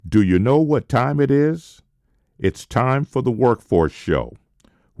Do you know what time it is? It's time for the Workforce Show,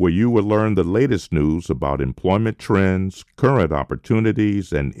 where you will learn the latest news about employment trends, current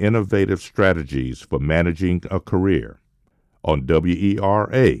opportunities, and innovative strategies for managing a career on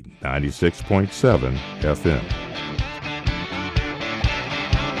WERA 96.7 FM.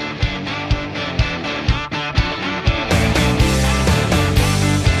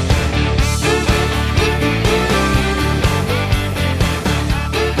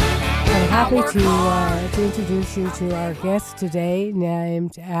 Happy to introduce you to our guest today,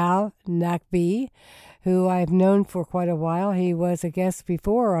 named Al Naqvi, who I've known for quite a while. He was a guest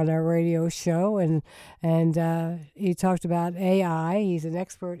before on our radio show, and he talked about AI. He's an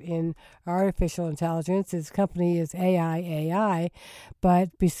expert in artificial intelligence. His company is AI, but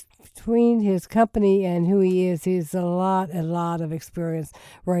between his company and who he is, he's a lot of experience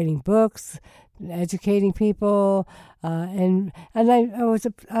writing books, educating people, and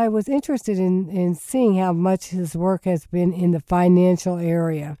I was interested in seeing how much his work has been in the financial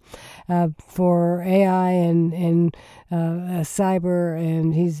area for AI and cyber,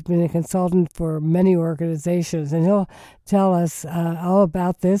 and he's been a consultant for many organizations, and he'll tell us all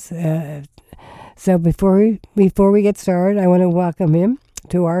about this. So before we get started, I want to welcome him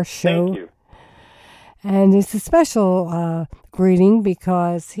to our show. Thank you. And it's a special greeting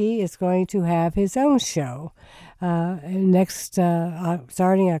because he is going to have his own show starting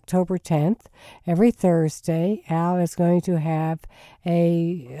October 10th. Every Thursday, Al is going to have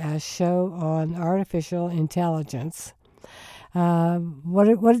a show on artificial intelligence. What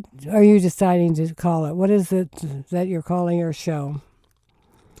are you deciding to call it? What is it that you're calling your show?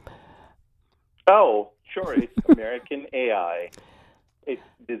 Oh, sure. It's American AI. It's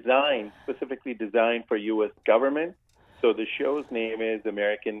specifically designed for U.S. government. So the show's name is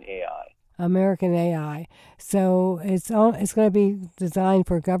American AI. American AI. So it's going to be designed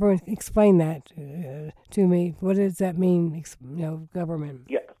for government. Explain that to me. What does that mean? Government.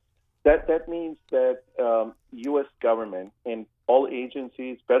 Yes, that means that U.S. government and all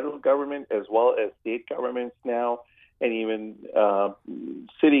agencies, federal government as well as state governments now, and even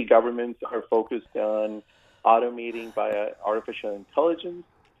city governments are focused on automating via artificial intelligence.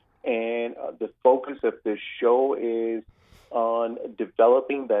 And the focus of this show is on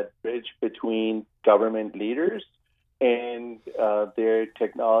developing that bridge between government leaders and their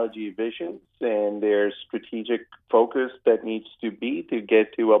technology visions and their strategic focus that needs to be to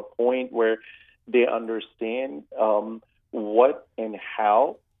get to a point where they understand what and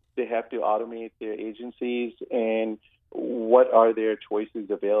how they have to automate their agencies and what are their choices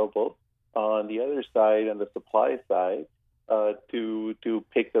available on the other side, on the supply side, to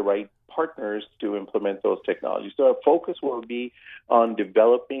pick the right partners to implement those technologies. So our focus will be on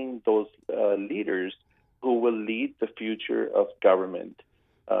developing those leaders who will lead the future of government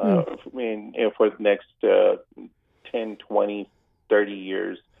for the next 10, 20, 30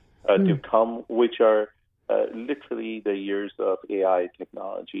 years to come, which are literally the years of AI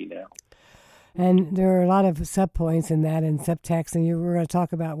technology now. And there are a lot of subpoints in that and subtext, and we're going to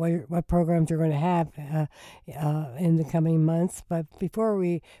talk about what programs you're going to have in the coming months. But before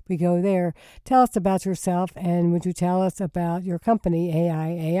we go there, tell us about yourself, and would you tell us about your company,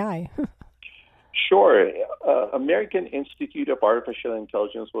 AI? Sure. American Institute of Artificial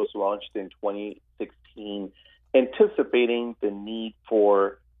Intelligence was launched in 2016, anticipating the need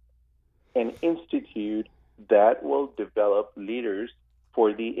for an institute that will develop leaders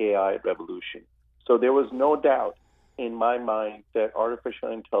for the AI revolution. So there was no doubt in my mind that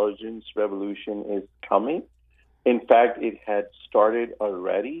artificial intelligence revolution is coming. In fact, it had started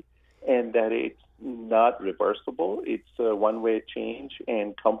already, and that it's not reversible. It's a one-way change,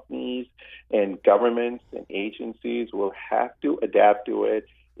 and companies and governments and agencies will have to adapt to it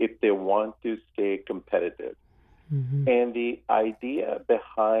if they want to stay competitive. Mm-hmm. And the idea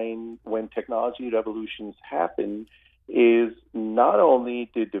behind when technology revolutions happen is not only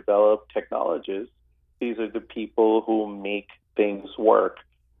to develop technologists, these are the people who make things work.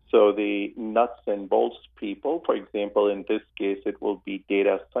 So the nuts and bolts people, for example, in this case, it will be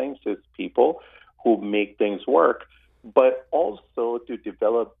data sciences people who make things work, but also to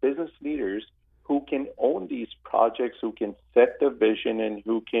develop business leaders who can own these projects, who can set the vision, and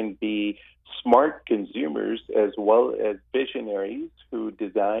who can be smart consumers as well as visionaries who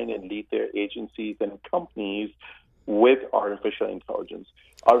design and lead their agencies and companies with artificial intelligence.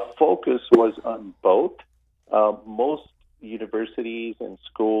 Our focus was on both. Most universities and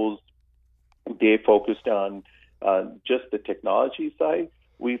schools, they focused on just the technology side.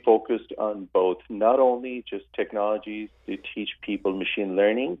 We focused on both, not only just technologies to teach people machine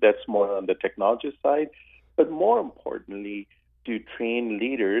learning, that's more on the technology side, but more importantly, to train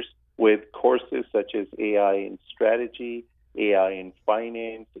leaders with courses such as AI in strategy, AI in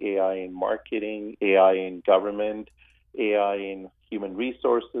finance, AI in marketing, AI in government, AI in human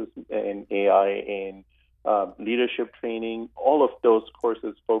resources, and AI in leadership training. All of those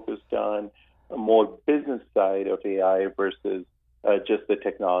courses focused on a more business side of AI versus just the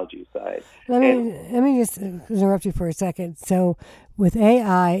technology side. Let me just interrupt you for a second. So, with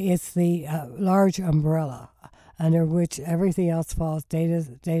AI, it's the large umbrella under which everything else falls: data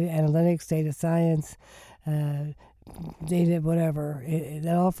analytics, data science, data whatever.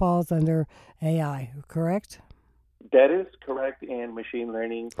 That all falls under AI. Correct? That is correct. And machine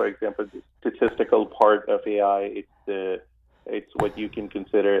learning, for example, the statistical part of AI, it's what you can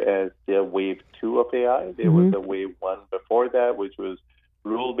consider as the wave 2 of AI. There was a wave 1 before that, which was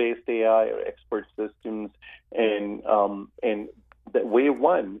rule-based AI or expert systems. And the wave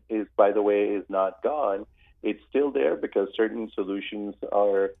 1 is, by the way, is not gone. It's still there because certain solutions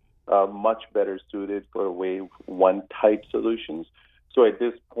are much better suited for wave 1 type solutions. So at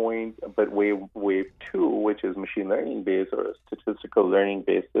this point, but wave 2, which is machine learning based or statistical learning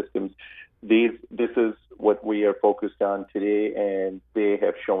based systems, this is what we are focused on today, and they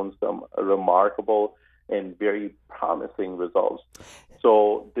have shown some remarkable and very promising results.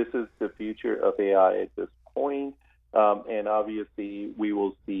 So this is the future of AI at this point, and obviously we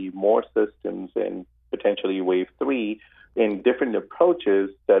will see more systems and potentially wave 3 in different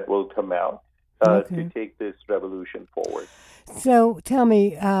approaches that will come out to take this revolution forward. So tell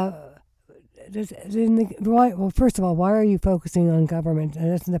me, first of all, why are you focusing on government?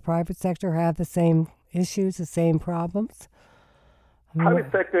 Doesn't the private sector have the same issues, the same problems?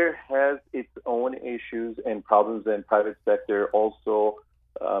 Private sector has its own issues and problems, and private sector also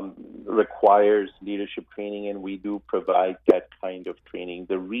requires leadership training, and we do provide that kind of training.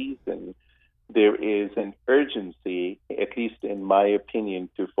 The reason there is an urgency, at least in my opinion,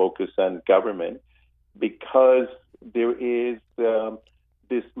 to focus on government, because there is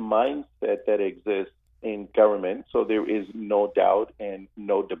this mindset that exists in government. So there is no doubt and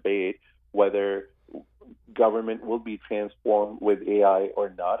no debate whether government will be transformed with AI or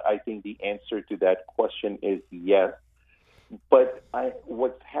not. I think the answer to that question is yes. But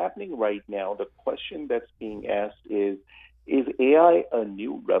what's happening right now, the question that's being asked is AI a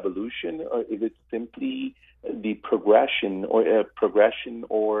new revolution, or is it simply the progression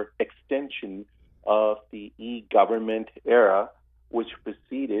or extension of the e-government era, which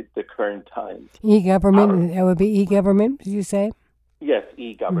preceded the current times? E-government, that would be e-government, did you say? Yes,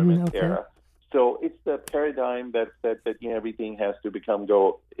 e-government era. So it's the paradigm that everything has to become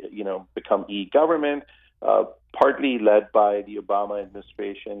e-government, partly led by the Obama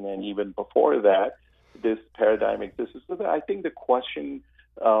administration, and even before that, this paradigm exists. So I think the question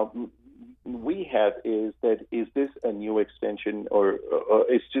we have is this a new extension, or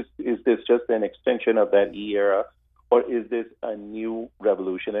is this just an extension of that era, or is this a new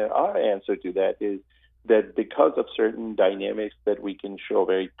revolution? And our answer to that is that because of certain dynamics that we can show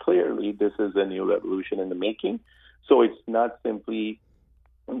very clearly, this is a new revolution in the making. So it's not simply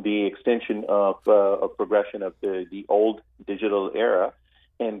the extension of progression of the old digital era.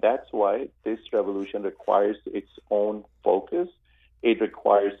 And that's why this revolution requires its own focus. It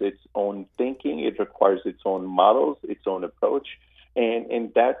requires its own thinking. It requires its own models, its own approach.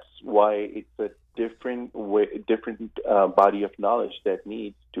 And that's why it's a different body of knowledge that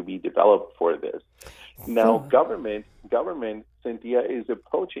needs to be developed for this. Now, government, Cynthia, is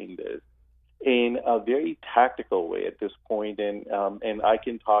approaching this in a very tactical way at this point. And I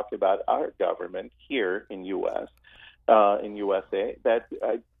can talk about our government here in USA, that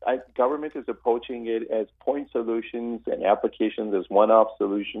government is approaching it as point solutions and applications as one-off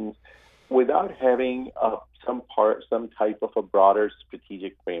solutions without having some type of a broader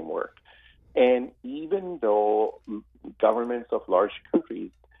strategic framework. And even though governments of large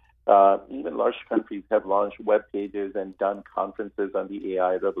countries, have launched web pages and done conferences on the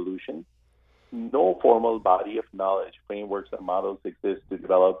AI revolution, no formal body of knowledge, frameworks, and models exist to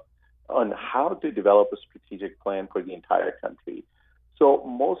develop on how to develop a strategic plan for the entire country. So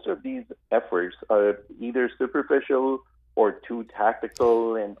most of these efforts are either superficial or too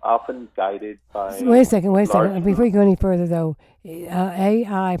tactical and often guided by... Wait a second. Before you go any further, though,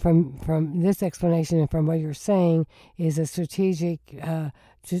 AI, from this explanation and from what you're saying, is a strategic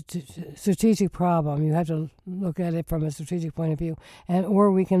problem. You have to look at it from a strategic point of view,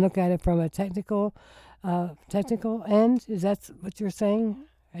 or we can look at it from a technical end. Is that what you're saying?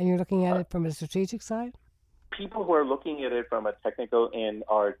 And you're looking at it from a strategic side? People who are looking at it from a technical end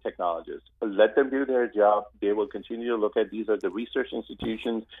are technologists. Let them do their job. They will continue to look at these are the research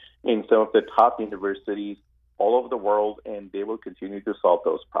institutions in some of the top universities all over the world, and they will continue to solve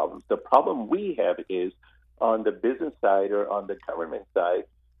those problems. The problem we have is on the business side or on the government side,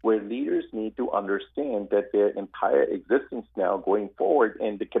 where leaders need to understand that their entire existence now going forward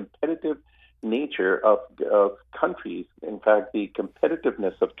and the competitive nature of countries, in fact, the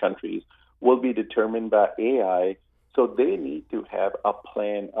competitiveness of countries will be determined by AI. So they need to have a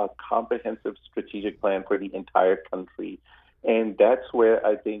plan, a comprehensive strategic plan for the entire country. And that's where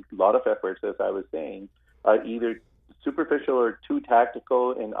I think a lot of efforts, as I was saying, are either superficial or too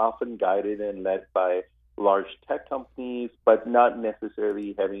tactical and often guided and led by large tech companies, but not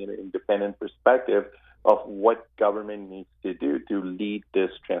necessarily having an independent perspective of what government needs to do to lead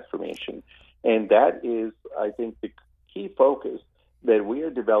this transformation. And that is, I think, the key focus that we are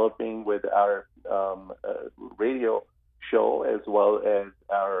developing with our radio show, as well as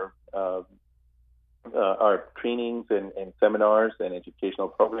our trainings and seminars and educational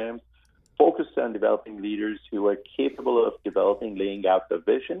programs, focused on developing leaders who are capable of laying out the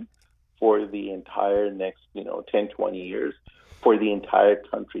vision for the entire next, 10, 20 years, for the entire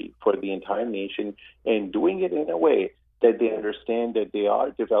country, for the entire nation, and doing it in a way that they understand that they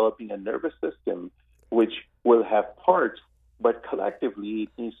are developing a nervous system which will have parts, but collectively it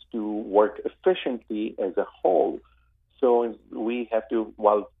needs to work efficiently as a whole. So we have to,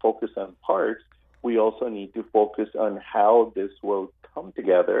 while focus on parts, we also need to focus on how this will come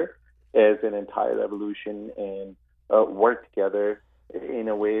together as an entire evolution and work together in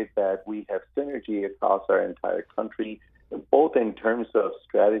a way that we have synergy across our entire country, both in terms of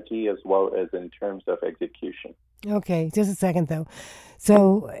strategy as well as in terms of execution. Okay, just a second though.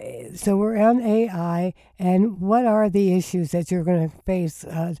 So we're on AI, and what are the issues that you're going to face,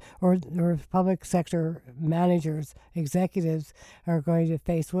 or public sector managers, executives are going to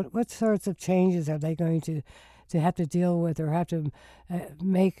face? What sorts of changes are they going to have to deal with or have to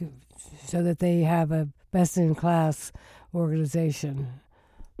make so that they have a best-in-class organization?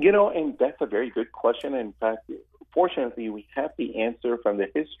 And that's a very good question. In fact, fortunately, we have the answer from the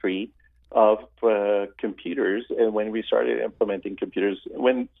history of computers, and when we started implementing computers,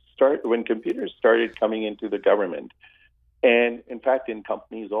 when computers started coming into the government, and in fact in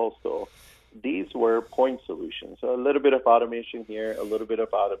companies also, these were point solutions. So a little bit of automation here, a little bit of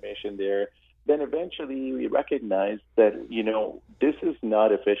automation there. Then eventually we recognized that, this is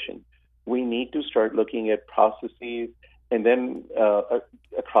not efficient. We need to start looking at processes and then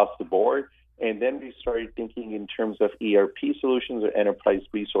across the board. And then we started thinking in terms of ERP solutions or enterprise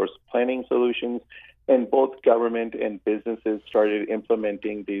resource planning solutions. And both government and businesses started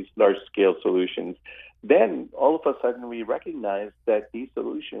implementing these large-scale solutions. Then all of a sudden we recognized that these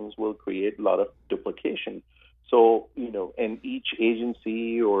solutions will create a lot of duplication. So, and each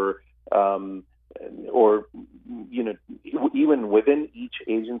agency or even within each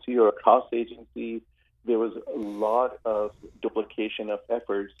agency or across agencies, there was a lot of duplication of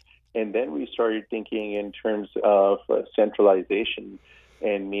efforts. And then we started thinking in terms of centralization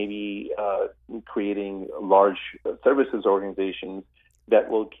and maybe creating large services organizations that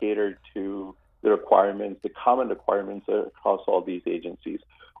will cater to the requirements, the common requirements across all these agencies.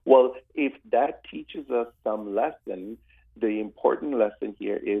 Well, if that teaches us some lesson, the important lesson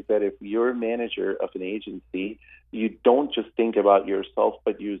here is that if you're a manager of an agency, you don't just think about yourself,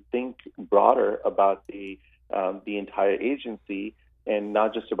 but you think broader about the entire agency, and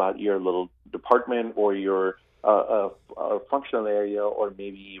not just about your little department or your functional area, or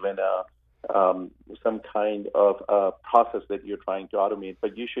maybe even some kind of process that you're trying to automate.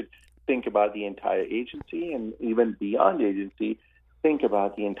 But you should think about the entire agency, and even beyond the agency, think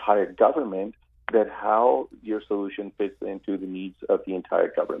about the entire government, that how your solution fits into the needs of the entire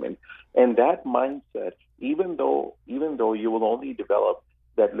government. And that mindset, even though you will only develop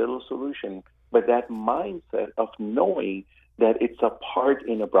that little solution, but that mindset of knowing that it's a part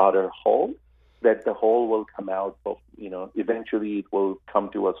in a broader whole, that the whole will come out of, eventually it will come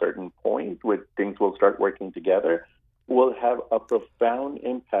to a certain point where things will start working together, will have a profound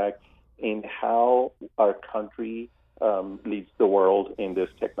impact in how our country leads the world in this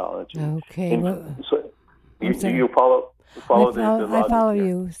technology. Okay. So you follow the logic. I follow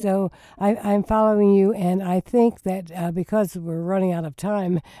you. So I'm following you, and I think that because we're running out of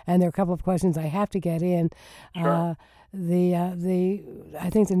time, and there are a couple of questions I have to get in. Sure. I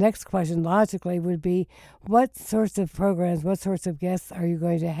think the next question logically would be, what sorts of programs, what sorts of guests are you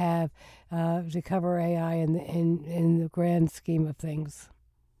going to have to cover AI in the grand scheme of things?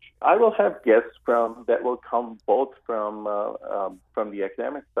 I will have guests that will come both from the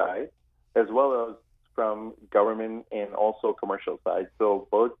academic side as well as from government and also commercial side. So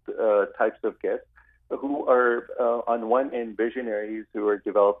both types of guests who are on one end visionaries who are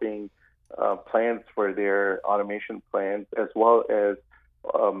developing plans for their automation plans, as well as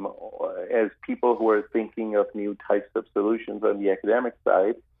people who are thinking of new types of solutions on the academic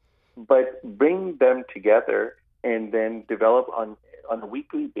side, but bring them together and then develop on a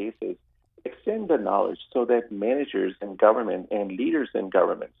weekly basis, extend the knowledge so that managers in government and leaders in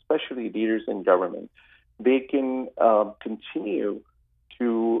government, especially leaders in government, they can continue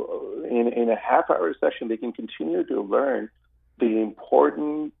to, in a half-hour session, they can continue to learn the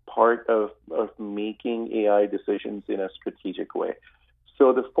important part of making AI decisions in a strategic way.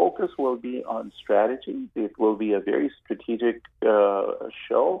 So the focus will be on strategy. It will be a very strategic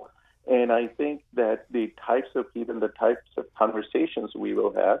show. And I think that the types of conversations we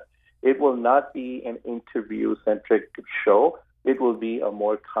will have, it will not be an interview-centric show. It will be a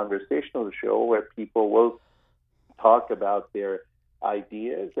more conversational show where people will talk about their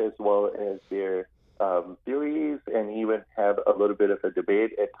ideas as well as their theories, and even have a little bit of a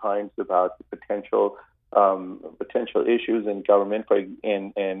debate at times about the potential issues in government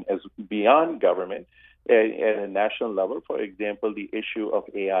and as beyond government at a national level. For example, the issue of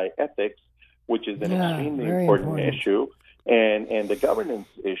AI ethics, which is an extremely important issue, and the governance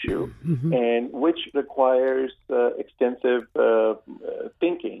issue, and which requires extensive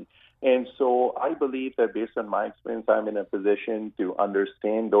thinking. And so I believe that based on my experience, I'm in a position to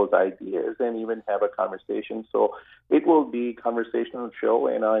understand those ideas and even have a conversation. So it will be a conversational show,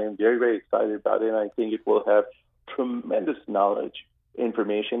 and I am very, very excited about it. And I think it will have tremendous knowledge,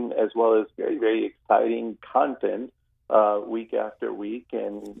 information, as well as very, very exciting content week after week,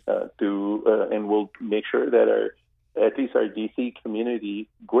 and we'll make sure that at least our DC community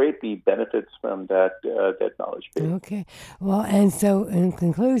greatly benefits from that knowledge base. Okay. Well, and so in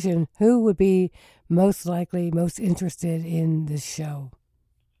conclusion, who would be most interested in this show?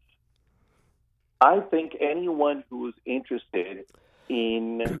 I think anyone who's interested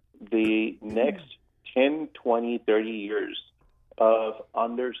in the next 10, 20, 30 years of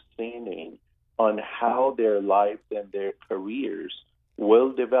understanding on how their lives and their careers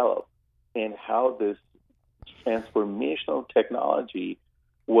will develop, and how this transformational technology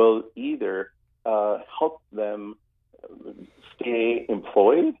will either help them stay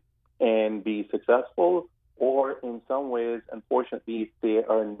employed and be successful, or in some ways, unfortunately, if they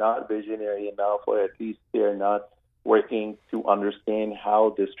are not visionary enough, or at least they're not working to understand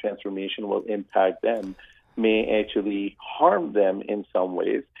how this transformation will impact them, may actually harm them in some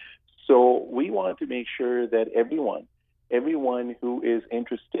ways. So we want to make sure that everyone who is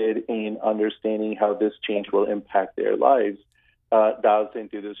interested in understanding how this change will impact their lives dials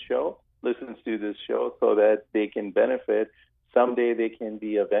into this show, listens to this show, so that they can benefit. Someday they can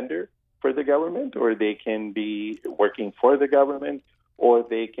be a vendor for the government, or they can be working for the government, or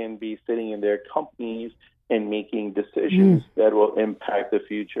they can be sitting in their companies and making decisions that will impact the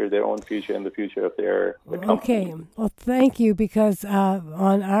future, their own future, and the future of their company. Okay. Well, thank you, because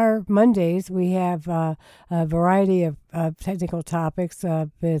on our Mondays we have a variety of technical topics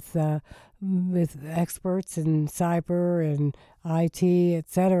with experts in cyber and IT,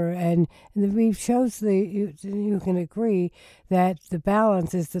 etc. And we shows you can agree that the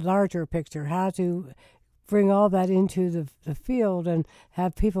balance is the larger picture, how to bring all that into the field and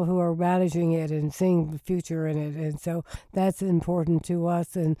have people who are managing it and seeing the future in it. And so that's important to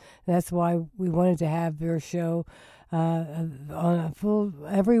us, and that's why we wanted to have your show on a full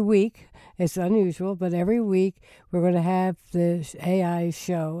every week. It's unusual, but every week we're going to have the AI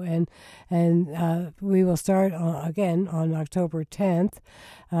show, and we will start again on October 10th.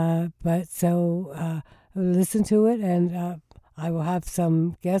 But so listen to it, and I will have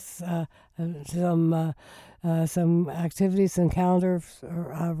some guests, some activities and calendars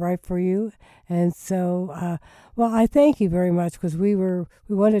right for you. And so, well, I thank you very much, because we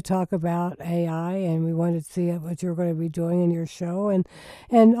wanted to talk about AI, and we wanted to see what you're going to be doing in your show, and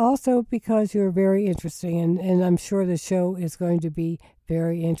also because you're very interesting, and I'm sure the show is going to be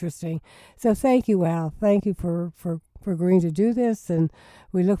very interesting. So thank you, Al. Thank you for agreeing to do this, and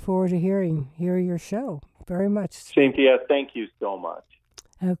we look forward to hearing your show very much. Cynthia, thank you so much.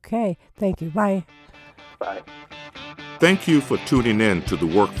 Okay. Thank you. Bye. Bye. Thank you for tuning in to the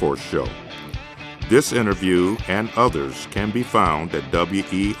Workforce Show. This interview and others can be found at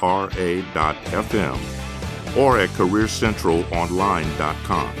WERA.FM or at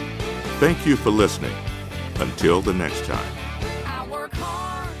CareerCentralOnline.com. Thank you for listening. Until the next time.